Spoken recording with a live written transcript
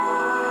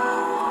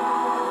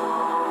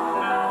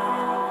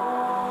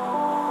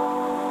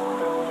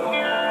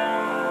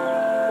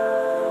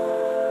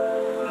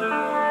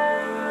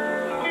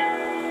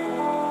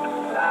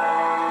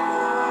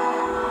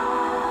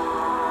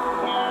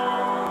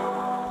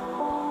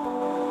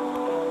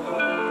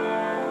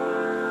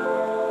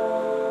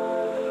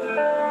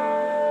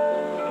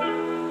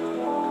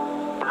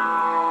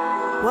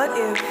What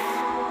if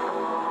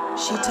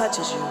she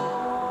touches you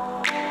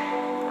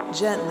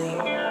gently?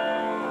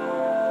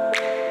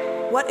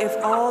 What if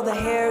all the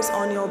hairs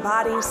on your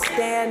body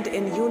stand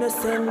in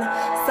unison,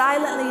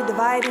 silently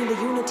dividing the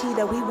unity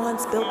that we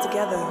once built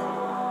together?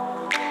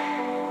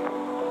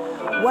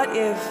 What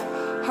if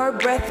her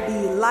breath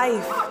be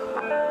life?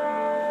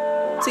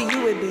 To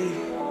you it be,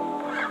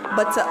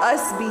 but to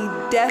us be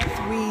death,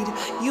 read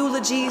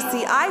eulogies.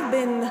 See, I've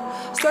been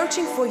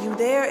searching for you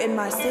there in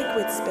my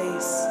sacred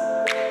space.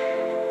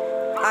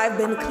 I've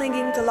been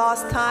clinging to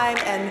lost time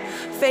and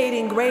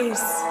fading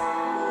grace.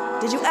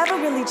 Did you ever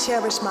really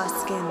cherish my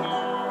skin?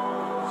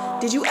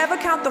 Did you ever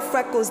count the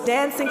freckles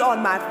dancing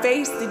on my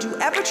face? Did you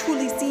ever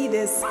truly see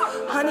this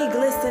honey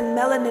glisten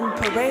melanin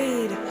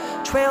parade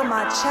trail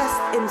my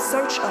chest in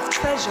search of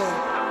treasure?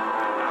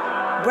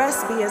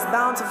 Breasts be as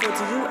bountiful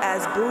to you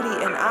as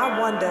booty, and I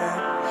wonder,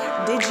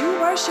 did you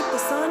worship the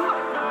sun?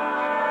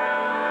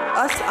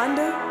 Us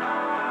under?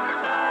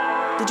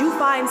 Did you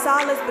find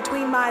solace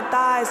between my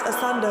thighs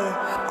asunder?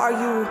 Are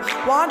you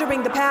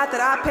wandering the path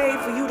that I paid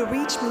for you to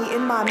reach me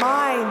in my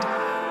mind?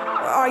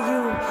 Or are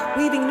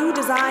you weaving new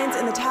designs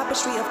in the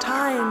tapestry of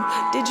time?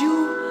 Did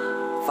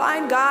you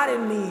find God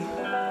in me?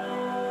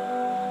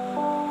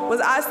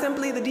 Was I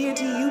simply the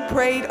deity you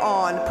prayed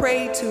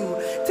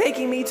to,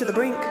 taking me to the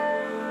brink,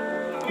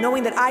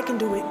 knowing that I can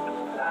do it?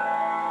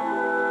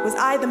 Was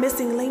I the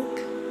missing link,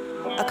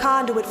 a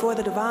conduit for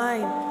the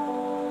divine?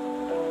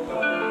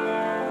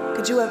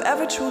 Could you have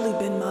ever truly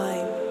been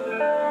mine?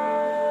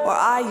 Or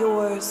I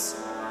yours?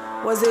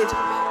 Was it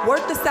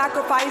worth the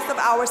sacrifice of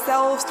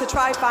ourselves to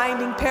try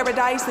finding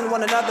paradise in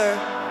one another?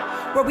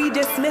 Were we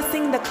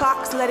dismissing the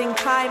clocks, letting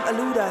time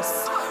elude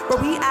us?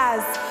 Were we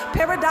as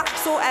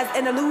paradoxical as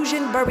an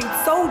illusion, buried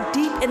so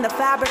deep in the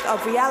fabric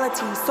of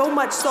reality, so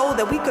much so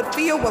that we could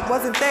feel what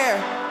wasn't there?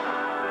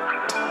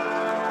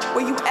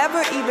 Were you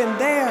ever even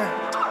there?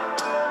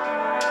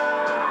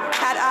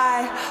 Had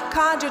I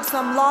conjured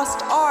some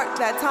lost art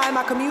that time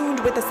I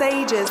communed with the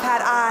sages?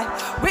 Had I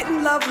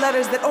written love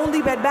letters that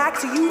only read back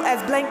to you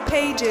as blank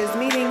pages?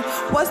 Meaning,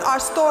 was our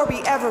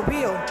story ever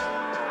real?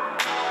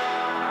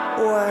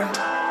 Or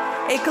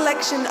a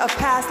collection of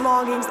past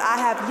longings I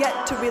have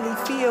yet to really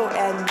feel?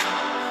 And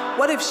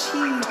what if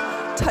she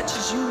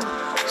touches you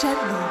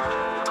gently?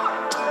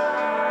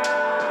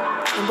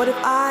 And what if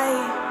I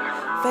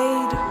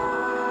fade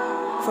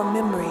from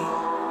memory?